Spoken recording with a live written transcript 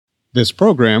This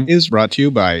program is brought to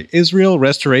you by Israel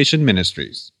Restoration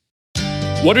Ministries.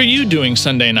 What are you doing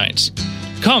Sunday nights?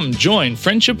 Come join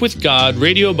Friendship with God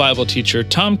radio Bible teacher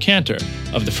Tom Cantor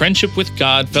of the Friendship with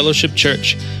God Fellowship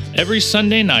Church every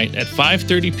Sunday night at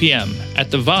 5:30 p.m. at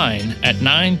The Vine at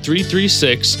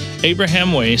 9336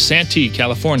 Abraham Way, Santee,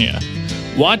 California.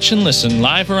 Watch and listen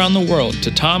live around the world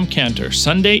to Tom Cantor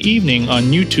Sunday evening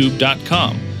on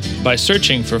YouTube.com by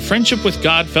searching for Friendship with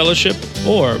God Fellowship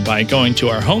or by going to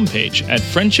our homepage at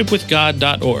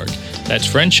friendshipwithgod.org. That's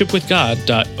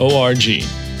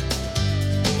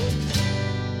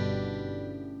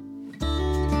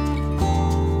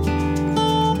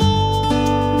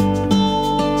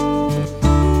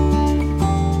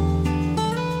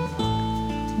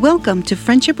Welcome to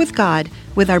Friendship with God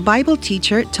with our Bible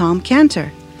teacher, Tom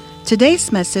Cantor.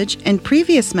 Today's message and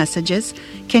previous messages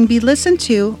can be listened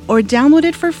to or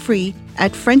downloaded for free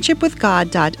at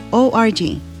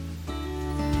friendshipwithgod.org.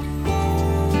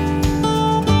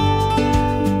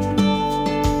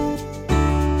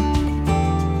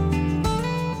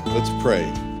 Let's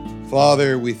pray.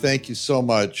 Father, we thank you so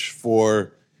much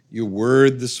for your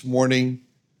word this morning.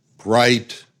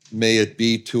 Bright may it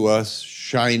be to us,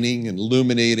 shining and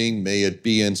illuminating may it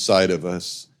be inside of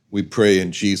us. We pray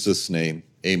in Jesus' name.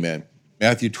 Amen.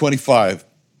 Matthew 25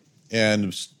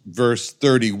 and verse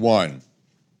 31.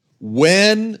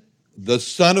 When the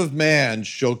Son of Man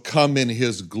shall come in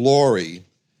his glory,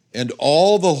 and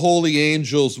all the holy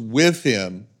angels with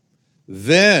him,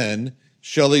 then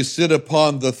shall he sit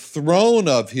upon the throne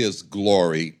of his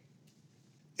glory,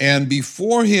 and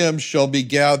before him shall be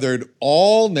gathered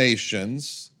all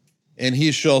nations, and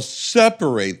he shall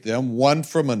separate them one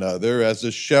from another, as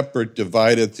a shepherd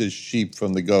divideth his sheep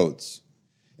from the goats.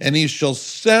 And he shall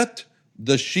set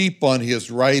the sheep on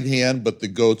his right hand, but the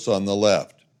goats on the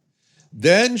left.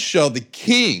 Then shall the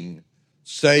king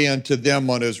say unto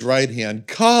them on his right hand,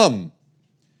 Come,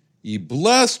 ye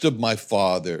blessed of my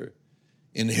Father,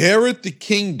 inherit the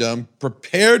kingdom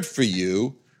prepared for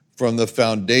you from the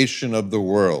foundation of the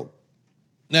world.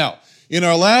 Now, in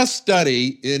our last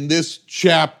study in this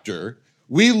chapter,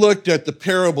 we looked at the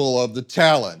parable of the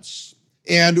talents,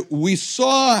 and we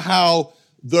saw how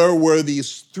there were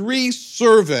these three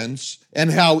servants and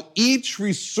how each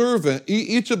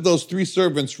of those three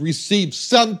servants received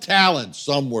some talents.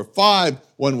 Some were 5,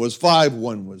 one was 5,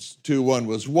 one was 2, one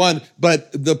was 1.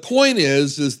 But the point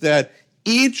is that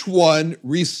each one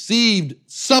received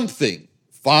something,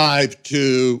 5,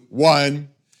 2, 1.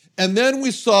 And then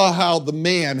we saw how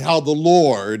the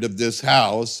Lord of this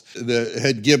house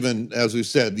had given, as we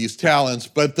said, these talents.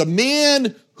 But the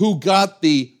man who got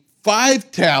the 5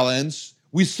 talents,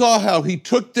 we saw how he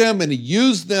took them and he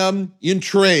used them in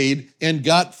trade and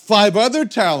got 5 other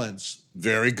talents.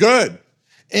 Very good.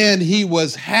 And he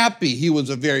was happy. He was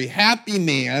a very happy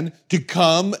man to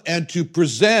come and to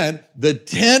present the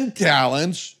 10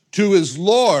 talents to his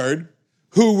Lord,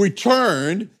 who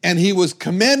returned, and he was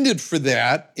commended for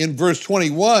that in verse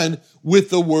 21 with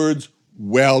the words,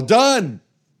 Well done,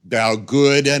 thou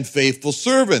good and faithful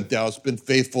servant. Thou hast been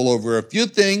faithful over a few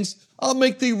things. I'll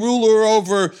make thee ruler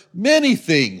over many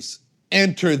things.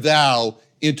 Enter thou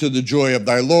into the joy of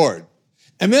thy Lord.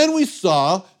 And then we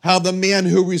saw how the man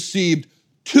who received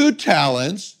 2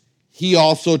 talents, he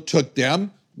also took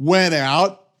them, went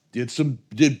out,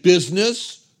 did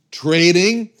business,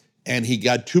 trading, and he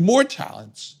got 2 more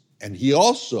talents, and he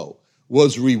also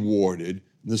was rewarded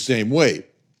in the same way.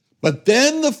 But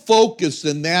then the focus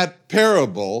in that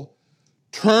parable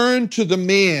turned to the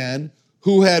man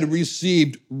who had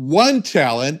received 1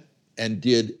 talent and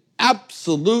did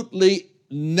absolutely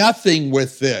nothing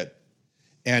with it.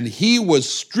 And he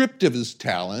was stripped of his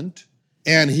talent,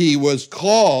 and he was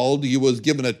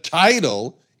given a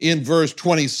title in verse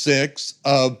 26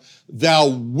 of Thou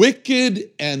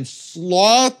wicked and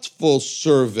slothful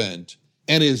servant.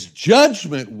 And his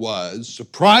judgment was,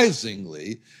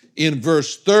 surprisingly, in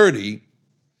verse 30,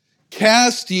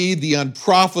 Cast ye the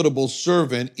unprofitable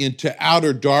servant into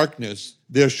outer darkness,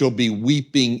 there shall be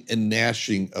weeping and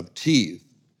gnashing of teeth.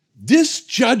 This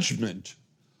judgment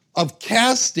of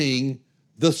casting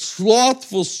the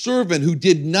slothful servant who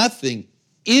did nothing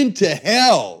into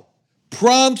hell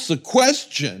prompts a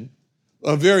question,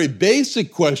 a very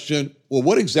basic question. Well,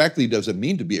 what exactly does it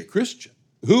mean to be a Christian?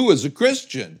 Who is a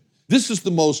Christian? This is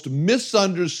the most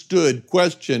misunderstood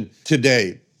question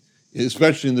today,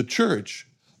 especially in the church.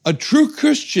 A true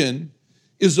Christian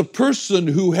is a person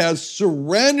who has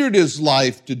surrendered his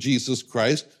life to Jesus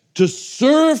Christ to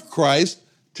serve Christ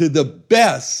to the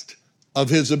best of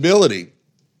his ability.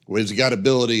 Well, he's got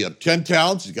ability of 10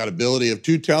 talents, he's got ability of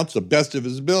 2 talents, the best of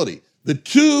his ability. The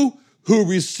two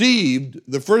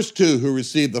the first two who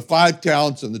received the 5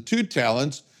 talents and the 2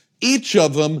 talents, each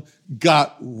of them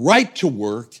got right to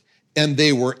work, and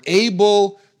they were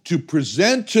able to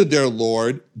present to their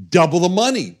Lord double the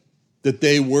money that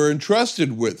they were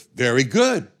entrusted with. Very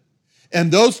good.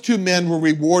 And those 2 men were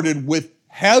rewarded with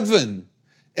heaven,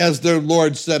 as their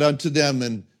Lord said unto them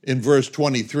in verse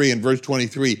 23. In verse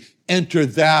 23, enter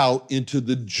thou into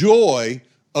the joy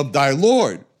of thy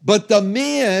Lord. But the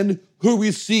man who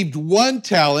received 1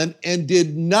 talent and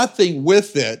did nothing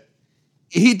with it,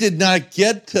 he did not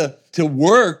get to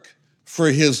work for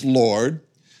his Lord,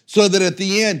 so that at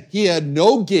the end he had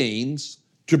no gains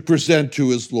to present to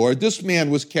his Lord. This man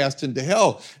was cast into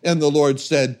hell. And the Lord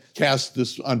said, cast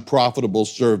this unprofitable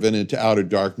servant into outer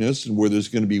darkness, and where there's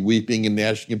going to be weeping and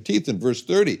gnashing of teeth, in verse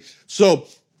 30. So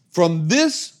from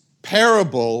this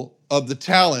parable of the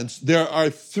talents, there are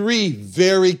 3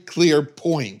 very clear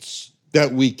points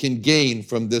that we can gain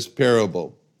from this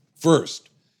parable. First,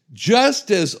 just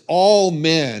as all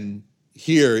men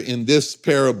here in this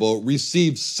parable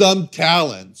received some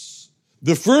talents,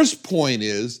 the first point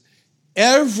is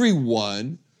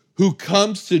everyone who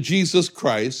comes to Jesus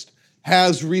Christ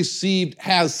has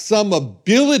some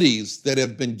abilities that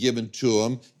have been given to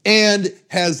him and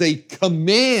has a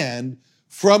command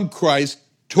from Christ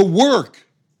to work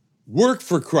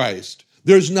for Christ.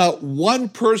 There's not one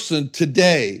person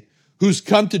today who's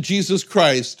come to Jesus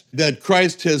Christ that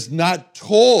Christ has not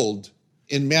told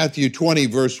in Matthew 20,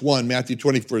 verse 1,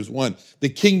 the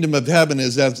kingdom of heaven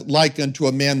is as like unto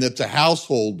a man that's a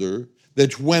householder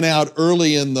that went out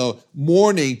early in the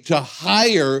morning to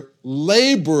hire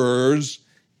laborers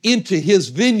into his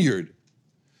vineyard.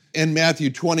 In Matthew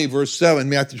 20, verse 7,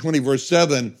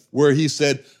 where he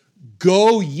said,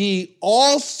 go ye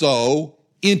also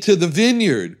into the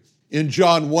vineyard. In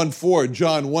John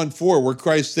 1:4, where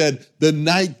Christ said, the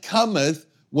night cometh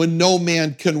when no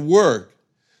man can work.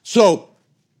 So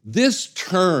this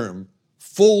term,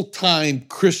 full-time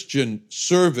Christian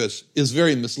service, is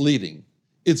very misleading.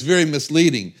 It's very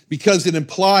misleading because it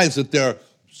implies that there are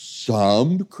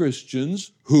some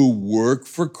Christians who work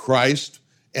for Christ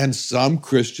and some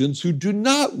Christians who do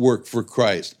not work for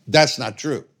Christ. That's not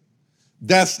true.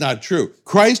 That's not true.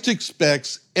 Christ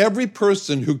expects every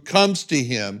person who comes to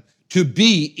him to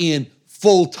be in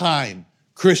full-time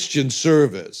Christian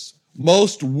service.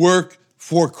 Most work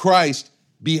for Christ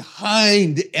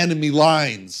behind enemy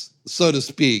lines, so to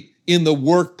speak, in the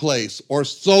workplace or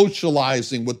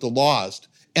socializing with the lost.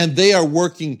 And they are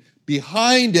working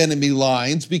behind enemy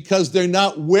lines because they're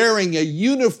not wearing a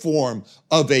uniform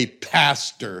of a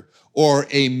pastor or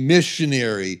a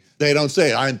missionary. They don't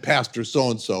say, I'm Pastor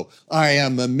so-and-so, I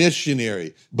am a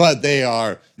missionary. But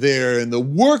they're in the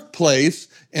workplace,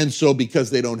 and so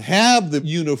because they don't have the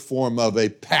uniform of a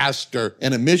pastor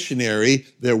and a missionary,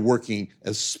 they're working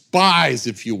as spies,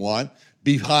 if you want,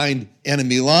 behind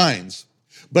enemy lines.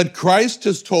 But Christ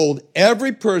has told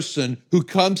every person who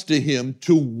comes to him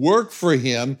to work for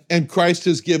him, and Christ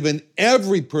has given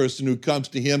every person who comes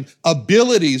to him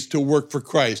abilities to work for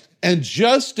Christ. And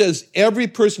just as every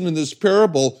person in this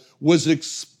parable was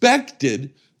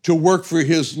expected to work for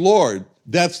his Lord,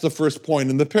 that's the first point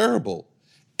in the parable.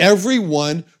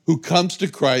 Everyone who comes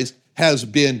to Christ has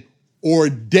been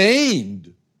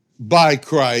ordained by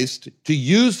Christ to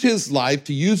use his life,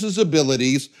 to use his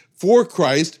abilities for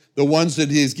Christ, the ones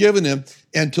that he has given him,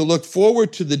 and to look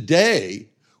forward to the day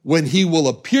when he will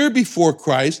appear before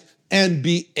Christ and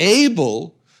be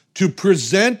able to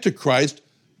present to Christ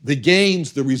the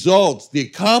gains, the results, the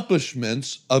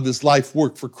accomplishments of his life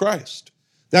work for Christ.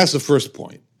 That's the first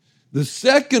point. The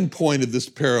second point of this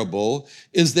parable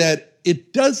is that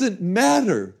it doesn't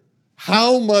matter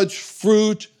how much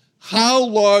fruit, how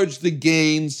large the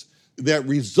gains that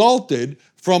resulted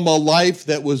from a life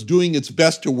that was doing its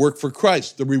best to work for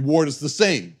Christ. The reward is the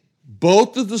same.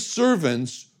 Both of the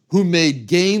servants who made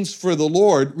gains for the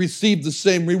Lord received the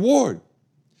same reward.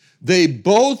 They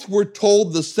both were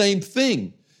told the same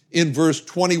thing in verse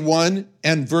 21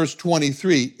 and verse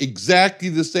 23, exactly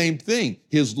the same thing.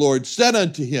 His Lord said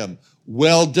unto him,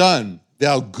 well done,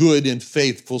 thou good and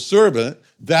faithful servant.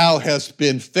 Thou hast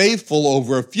been faithful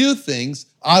over a few things.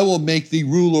 I will make thee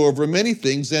ruler over many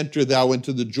things. Enter thou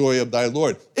into the joy of thy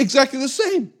Lord. Exactly the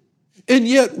same. And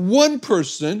yet one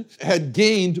person had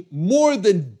gained more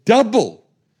than double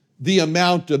the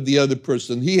amount of the other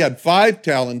person. He had 5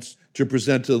 talents to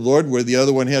present to the Lord, where the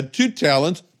other one had 2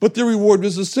 talents, but the reward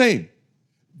was the same.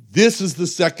 This is the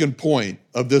second point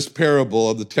of this parable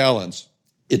of the talents.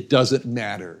 It doesn't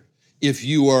matter if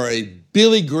you are a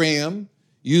Billy Graham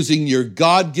using your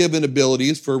God-given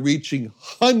abilities for reaching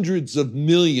hundreds of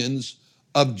millions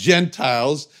of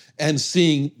Gentiles and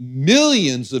seeing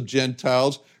millions of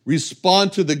Gentiles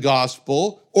respond to the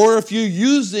gospel, or if you're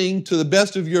using, to the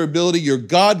best of your ability, your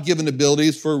God-given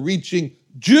abilities for reaching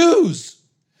Jews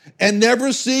and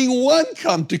never seeing one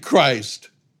come to Christ,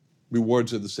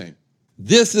 rewards are the same.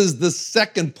 This is the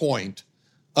second point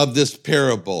of this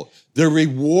parable. The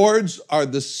rewards are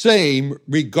the same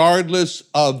regardless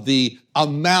of the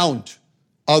amount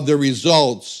of the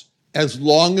results, as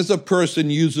long as a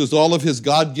person uses all of his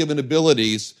God-given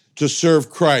abilities to serve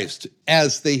Christ.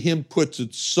 As the hymn puts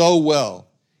it so well,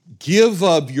 give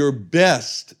of your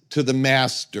best to the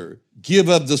Master. Give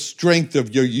of the strength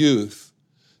of your youth.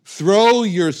 Throw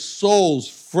your soul's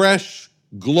fresh,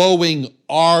 glowing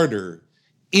ardor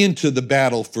into the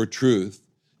battle for truth.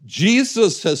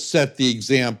 Jesus has set the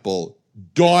example.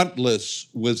 Dauntless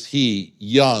was he,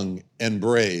 young and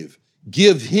brave.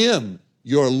 Give him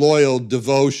your loyal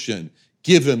devotion.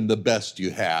 Give him the best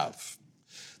you have.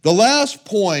 The last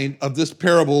point of this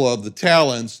parable of the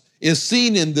talents is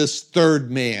seen in this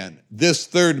third man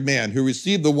who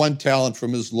received the 1 talent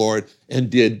from his Lord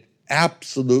and did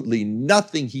absolutely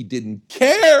nothing. He didn't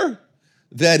care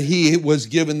that he was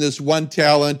given this 1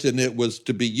 talent and it was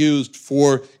to be used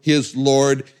for his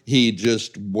Lord. He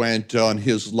just went on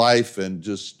his life and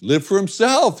just lived for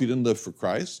himself. He didn't live for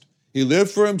Christ. He lived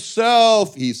for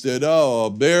himself. He said, I'll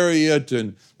bury it.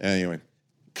 And anyway,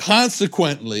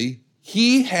 consequently,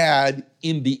 he had,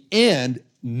 in the end,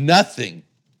 nothing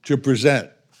to present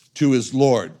to his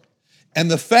Lord. And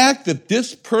the fact that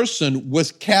this person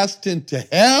was cast into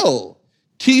hell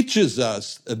teaches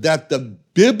us that the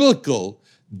biblical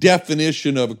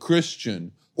definition of a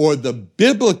Christian, or the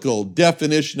biblical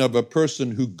definition of a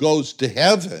person who goes to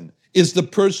heaven, is the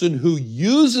person who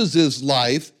uses his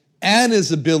life and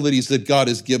his abilities that God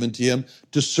has given to him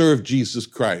to serve Jesus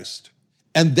Christ.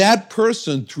 And that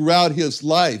person throughout his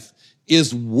life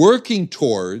is working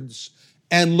towards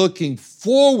and looking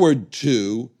forward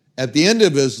to, at the end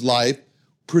of his life,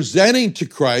 presenting to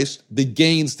Christ the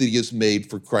gains that he has made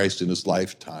for Christ in his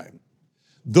lifetime.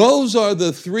 Those are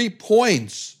the 3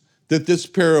 points that this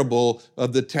parable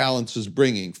of the talents is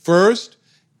bringing. First,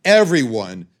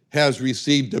 everyone has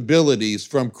received abilities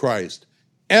from Christ.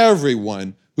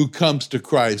 Everyone who comes to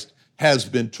Christ has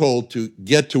been told to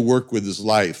get to work with his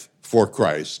life for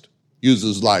Christ, use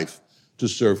his life to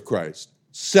serve Christ.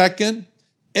 Second,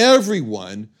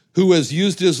 everyone who has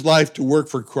used his life to work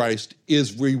for Christ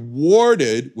is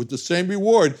rewarded with the same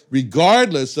reward,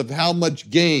 regardless of how much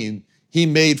gain he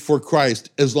made for Christ,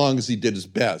 as long as he did his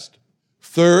best.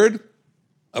 Third,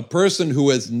 a person who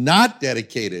has not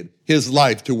dedicated his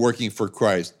life to working for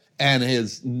Christ and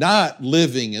is not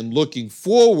living and looking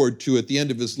forward to, at the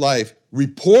end of his life,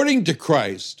 reporting to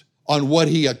Christ on what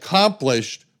he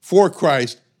accomplished for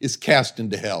Christ, is cast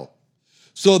into hell.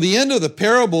 So the end of the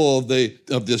parable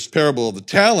of this parable of the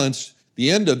talents,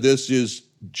 the end of this is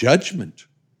judgment.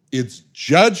 It's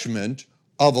judgment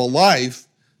of a life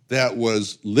that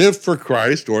was lived for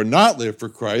Christ or not lived for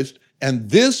Christ. And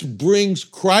this brings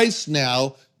Christ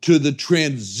now to the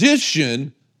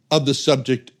transition of the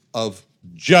subject of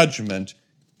judgment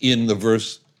in the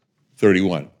verse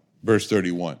 31. Verse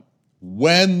 31.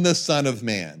 When the Son of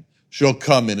Man shall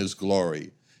come in his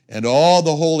glory, and all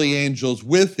the holy angels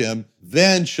with him,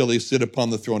 then shall he sit upon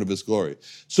the throne of his glory.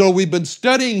 So we've been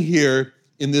studying here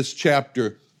in this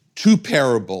chapter 2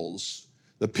 parables.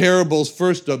 The parables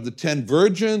first of the 10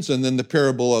 virgins, and then the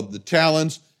parable of the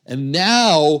talents. And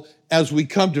now, as we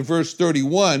come to verse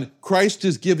 31, Christ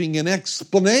is giving an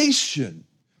explanation.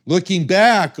 Looking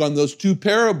back on those 2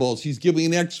 parables, he's giving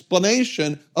an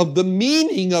explanation of the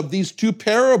meaning of these 2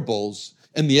 parables.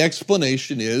 And the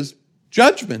explanation is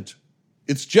judgment.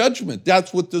 It's judgment.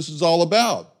 That's what this is all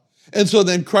about. And so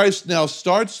then Christ now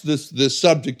starts this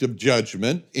subject of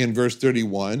judgment in verse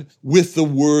 31 with the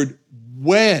word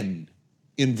when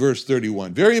in verse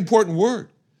 31. Very important word.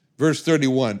 Verse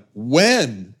 31,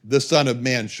 when the Son of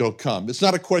Man shall come. It's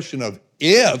not a question of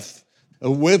if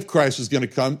Christ is going to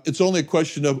come. It's only a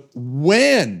question of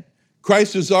when.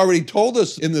 Christ has already told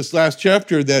us in this last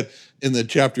chapter that in the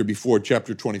chapter before,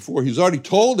 chapter 24, he's already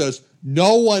told us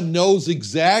no one knows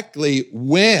exactly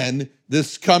when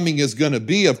this coming is going to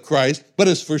be of Christ, but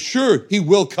it's for sure he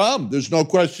will come. There's no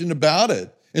question about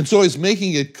it. And so he's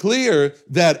making it clear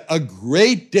that a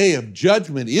great day of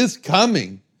judgment is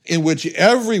coming in which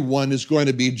everyone is going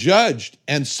to be judged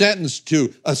and sentenced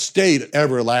to a state of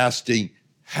everlasting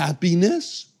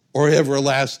happiness or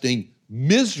everlasting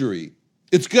misery.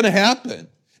 It's going to happen.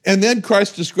 And then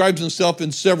Christ describes himself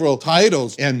in several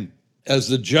titles. And as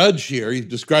the judge here, he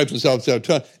describes himself in several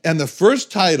titles. And the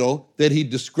first title that he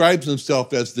describes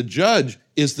himself as the judge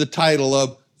is the title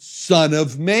of Son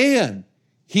of Man.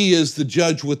 he is the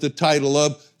judge with the title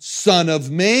of Son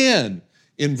of Man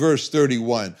in verse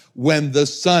 31. When the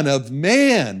Son of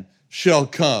Man shall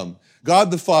come.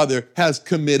 God the Father has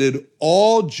committed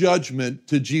all judgment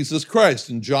to Jesus Christ.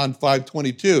 In John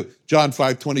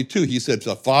 5:22, he said,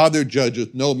 the Father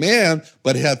judgeth no man,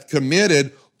 but hath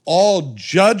committed all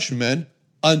judgment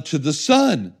unto the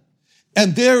Son.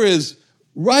 And there is,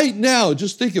 right now,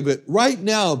 just think of it, right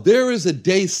now, there is a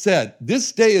day set.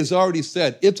 This day is already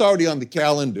set. It's already on the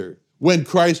calendar when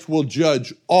Christ will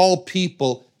judge all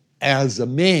people as a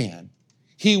man.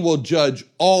 He will judge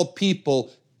all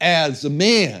people as a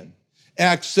man.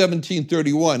 Acts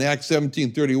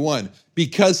 17:31,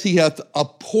 because he hath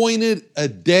appointed a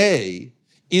day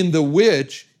in the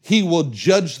which he will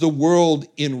judge the world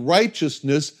in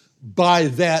righteousness by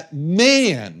that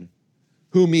man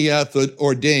whom he hath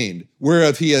ordained,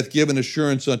 whereof he hath given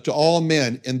assurance unto all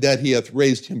men, and that he hath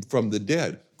raised him from the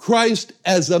dead. Christ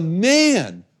as a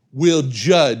man will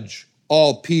judge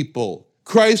all people.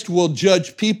 Christ will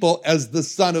judge people as the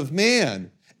Son of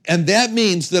Man. And that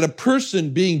means that a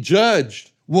person being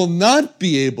judged will not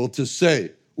be able to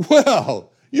say,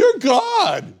 well, you're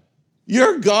God.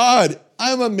 You're God.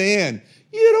 I'm a man.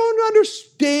 You don't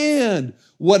understand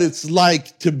what it's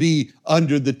like to be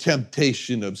under the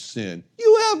temptation of sin.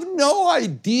 You have no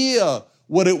idea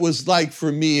what it was like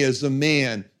for me as a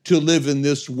man to live in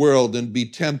this world and be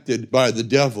tempted by the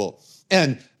devil.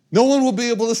 And no one will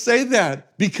be able to say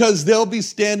that because they'll be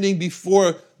standing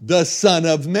before the Son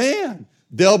of Man.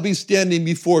 They'll be standing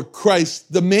before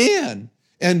Christ the man,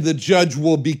 and the judge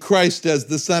will be Christ as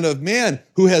the Son of Man,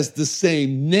 who has the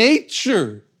same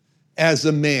nature as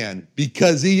a man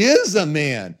because he is a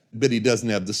man, but he doesn't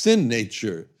have the sin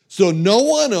nature. So no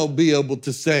one will be able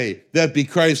to say that be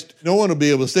Christ. No one will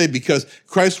be able to say because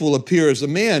Christ will appear as a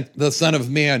man, the Son of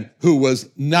Man, who was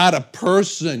not a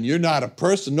person. You're not a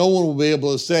person. No one will be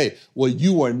able to say, well,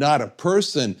 you are not a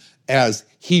person, as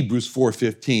Hebrews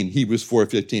 4:15.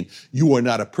 You are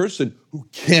not a person who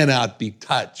cannot be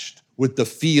touched with the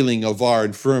feeling of our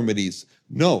infirmities.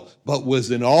 No, but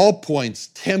was in all points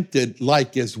tempted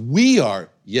like as we are,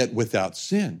 yet without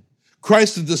sin.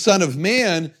 Christ is the Son of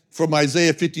Man, from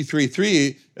Isaiah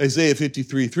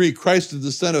 53:3, Christ is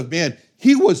the Son of Man.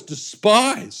 He was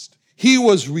despised. He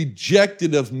was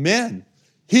rejected of men.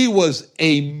 He was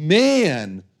a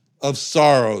man of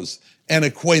sorrows and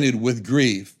acquainted with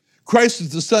grief. Christ is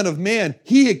the Son of Man.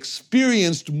 He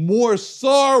experienced more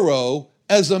sorrow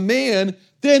as a man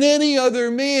than any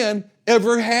other man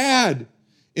ever had.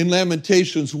 In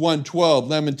Lamentations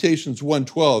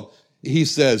 1:12, he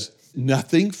says,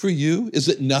 nothing for you? Is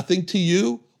it nothing to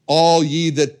you? All ye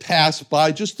that pass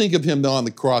by. Just think of him on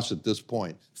the cross at this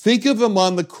point. Think of him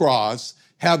on the cross,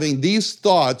 having these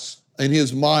thoughts in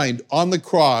his mind on the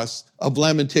cross of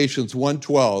Lamentations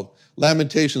 1:12,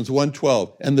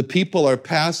 and the people are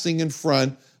passing in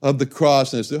front of the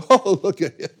cross, and they say, oh, look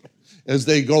at him, as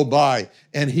they go by.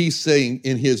 And he's saying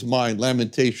in his mind,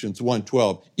 Lamentations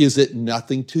 1:12, is it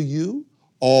nothing to you,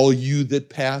 all you that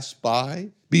pass by?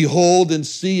 Behold and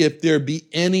see if there be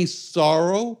any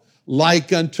sorrow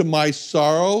like unto my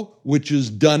sorrow, which is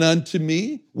done unto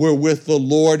me, wherewith the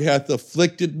Lord hath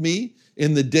afflicted me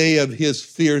in the day of his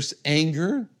fierce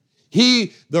anger.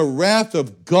 The wrath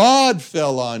of God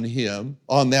fell on him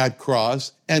on that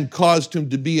cross and caused him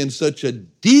to be in such a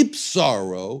deep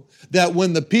sorrow that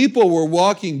when the people were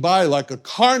walking by like a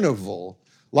carnival,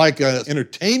 like an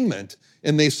entertainment,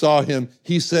 and they saw him,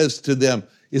 he says to them,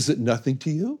 is it nothing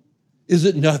to you? Is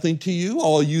it nothing to you,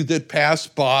 all you that pass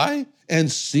by,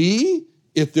 and see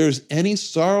if there's any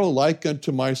sorrow like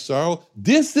unto my sorrow?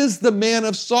 This is the man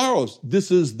of sorrows.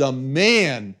 This is the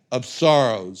man of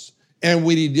sorrows. And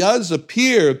when he does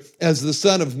appear as the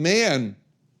Son of Man,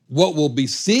 what will be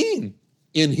seen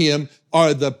in him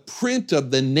are the print of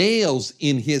the nails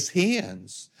in his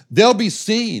hands. They'll be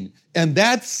seen, and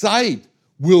that sight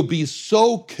will be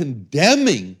so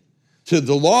condemning to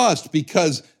the lost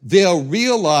because they'll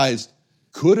realize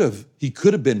he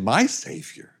could have been my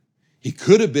Savior. He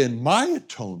could have been my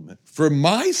atonement for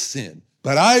my sin,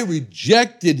 but I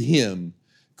rejected him,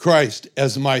 Christ,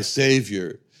 as my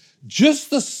Savior. Just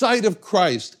the sight of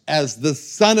Christ as the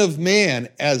Son of Man,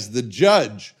 as the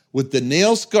judge, with the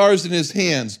nail scars in his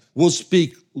hands, will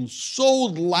speak so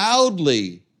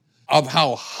loudly of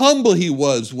how humble he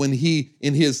was when he,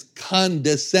 in his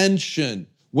condescension,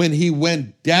 when he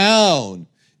went down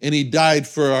and he died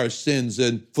for our sins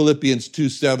in Philippians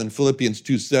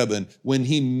 2:7, when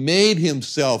he made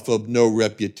himself of no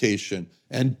reputation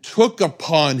and took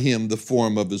upon him the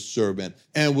form of a servant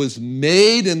and was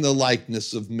made in the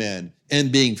likeness of men,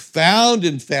 and being found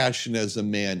in fashion as a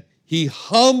man, he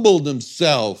humbled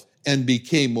himself and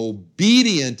became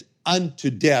obedient unto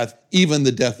death, even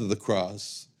the death of the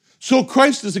cross. So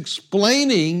Christ is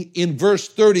explaining in verse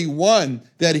 31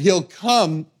 that he'll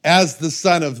come as the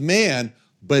Son of Man,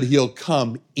 but he'll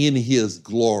come in his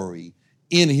glory,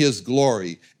 in his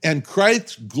glory. And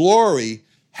Christ's glory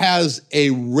has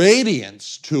a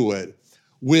radiance to it,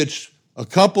 which a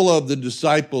couple of the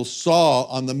disciples saw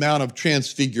on the Mount of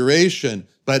Transfiguration.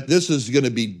 But this is going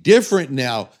to be different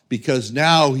now, because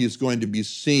now he's going to be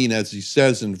seen, as he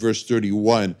says in verse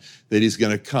 31, that he's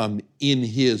going to come in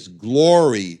his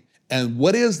glory. And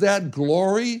what is that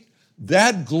glory?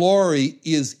 That glory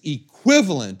is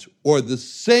equivalent or the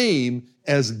same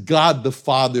as God the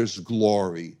Father's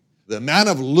glory. The amount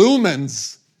of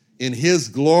lumens in his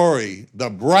glory, the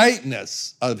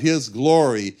brightness of his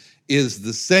glory is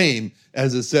the same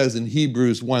as it says in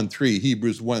Hebrews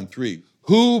 1:3,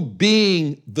 who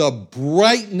being the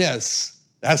brightness,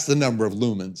 that's the number of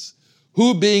lumens,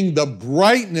 who being the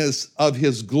brightness of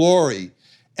his glory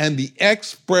and the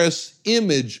express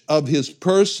image of his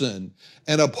person,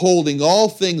 and upholding all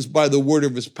things by the word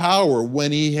of his power,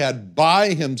 when he had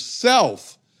by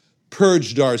himself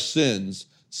purged our sins,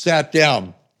 sat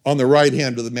down on the right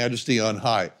hand of the Majesty on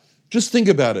high. Just think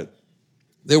about it.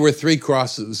 There were 3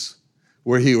 crosses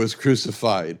where he was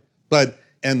crucified.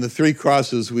 And the 3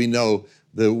 crosses, we know,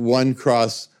 the one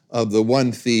cross of the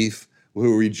one thief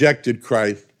who rejected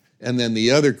Christ, and then the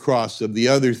other cross of the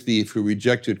other thief who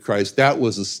rejected Christ. That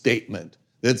was a statement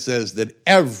that says that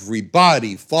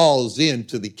everybody falls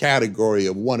into the category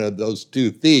of one of those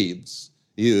 2 thieves,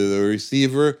 either the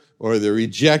receiver or the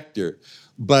rejecter.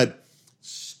 But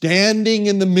standing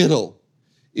in the middle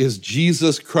is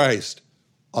Jesus Christ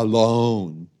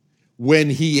alone, when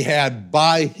he had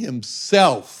by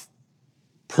himself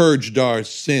purged our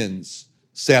sins,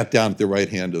 sat down at the right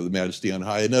hand of the Majesty on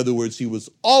high. In other words, he was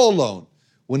all alone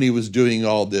when he was doing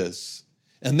all this.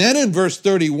 And then in verse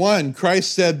 31,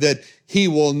 Christ said that he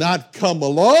will not come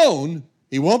alone.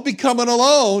 He won't be coming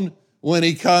alone when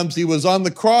he comes. He was on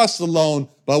the cross alone,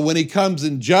 but when he comes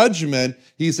in judgment,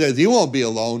 he says he won't be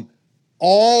alone.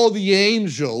 All the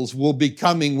angels will be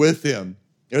coming with him.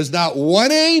 There's not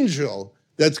one angel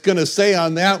that's going to say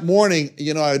on that morning,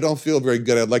 I don't feel very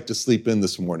good, I'd like to sleep in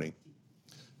this morning.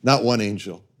 Not one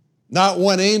angel. Not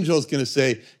one angel is going to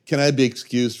say, can I be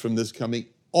excused from this coming?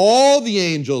 All the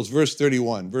angels, verse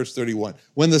 31,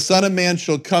 when the Son of Man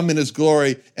shall come in his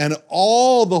glory, and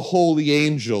all the holy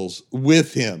angels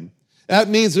with him. That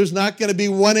means there's not going to be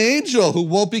one angel who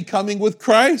won't be coming with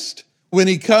Christ when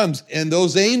he comes. And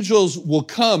those angels will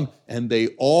come, and they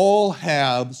all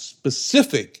have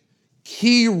specific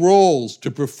key roles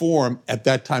to perform at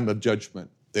that time of judgment.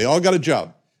 They all got a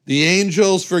job. The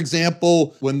angels, for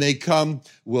example, when they come,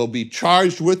 will be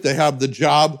charged with, they have the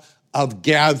job of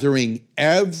gathering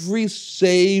every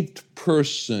saved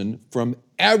person from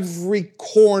every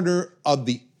corner of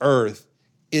the earth.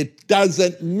 It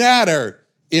doesn't matter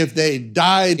if they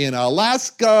died in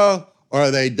Alaska,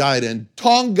 or they died in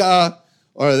Tonga,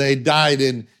 or they died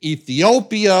in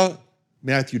Ethiopia.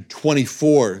 Matthew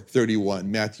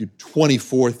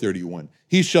 24:31.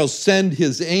 He shall send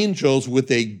his angels with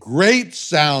a great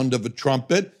sound of a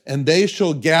trumpet, and they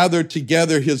shall gather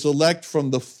together his elect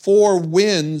from the 4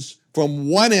 winds, from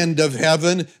one end of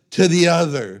heaven to the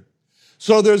other.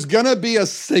 So there's going to be a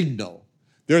signal.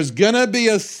 There's going to be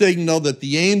a signal that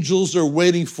the angels are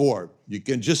waiting for. You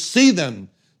can just see them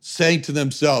saying to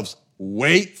themselves,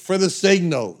 wait for the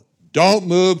signal. Don't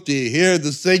move till you hear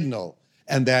the signal.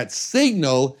 And that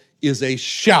signal is a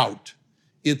shout.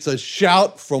 It's a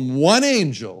shout from one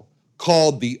angel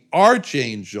called the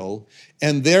archangel,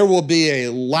 and there will be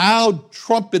a loud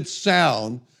trumpet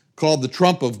sound called the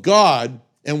trump of God,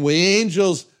 and we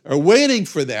angels are waiting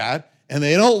for that, and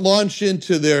they don't launch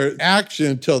into their action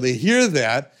until they hear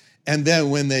that, and then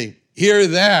when they hear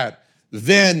that,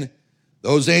 then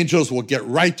those angels will get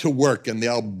right to work, and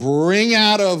they'll bring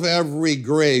out of every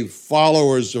grave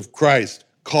followers of Christ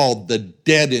called the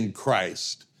dead in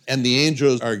Christ. And the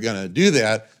angels are going to do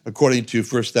that according to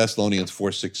 1 Thessalonians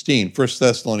 4:16. 1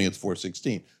 Thessalonians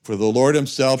 4:16. For the Lord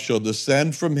himself shall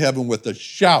descend from heaven with a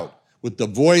shout, with the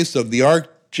voice of the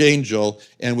archangel,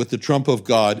 and with the trump of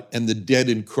God, and the dead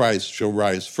in Christ shall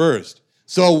rise first.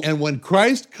 So, and when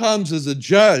Christ comes as a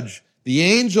judge, the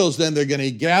angels then, they're going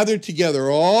to gather together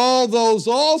all those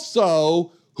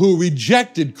also who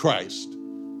rejected Christ.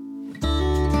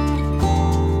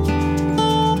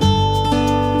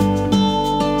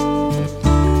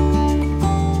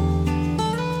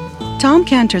 Tom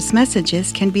Cantor's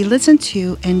messages can be listened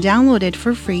to and downloaded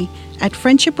for free at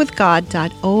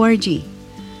friendshipwithgod.org.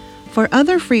 For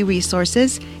other free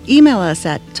resources, Email us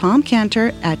at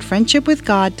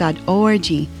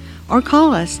tomcantor@friendshipwithgod.org or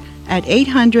call us at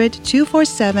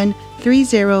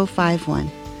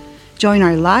 800-247-3051. Join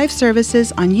our live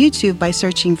services on YouTube by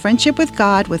searching Friendship with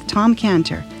God with Tom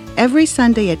Cantor every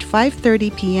Sunday at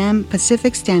 5:30 p.m.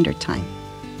 Pacific Standard Time.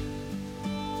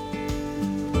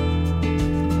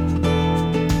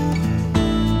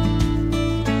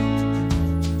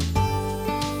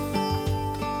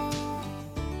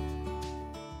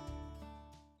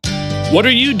 What are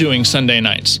you doing Sunday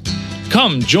nights?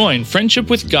 Come join Friendship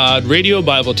with God radio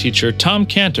Bible teacher Tom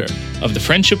Cantor of the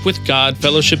Friendship with God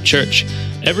Fellowship Church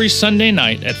every Sunday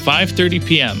night at 5:30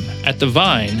 p.m. at The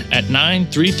Vine at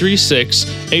 9336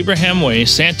 Abraham Way,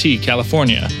 Santee,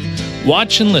 California.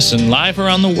 Watch and listen live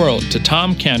around the world to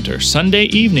Tom Cantor Sunday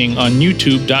evening on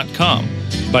YouTube.com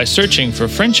by searching for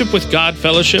Friendship with God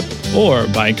Fellowship or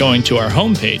by going to our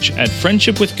homepage at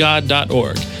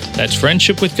friendshipwithgod.org. That's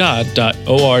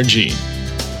friendshipwithgod.org.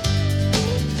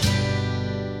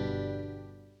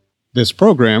 This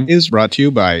program is brought to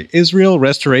you by Israel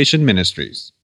Restoration Ministries.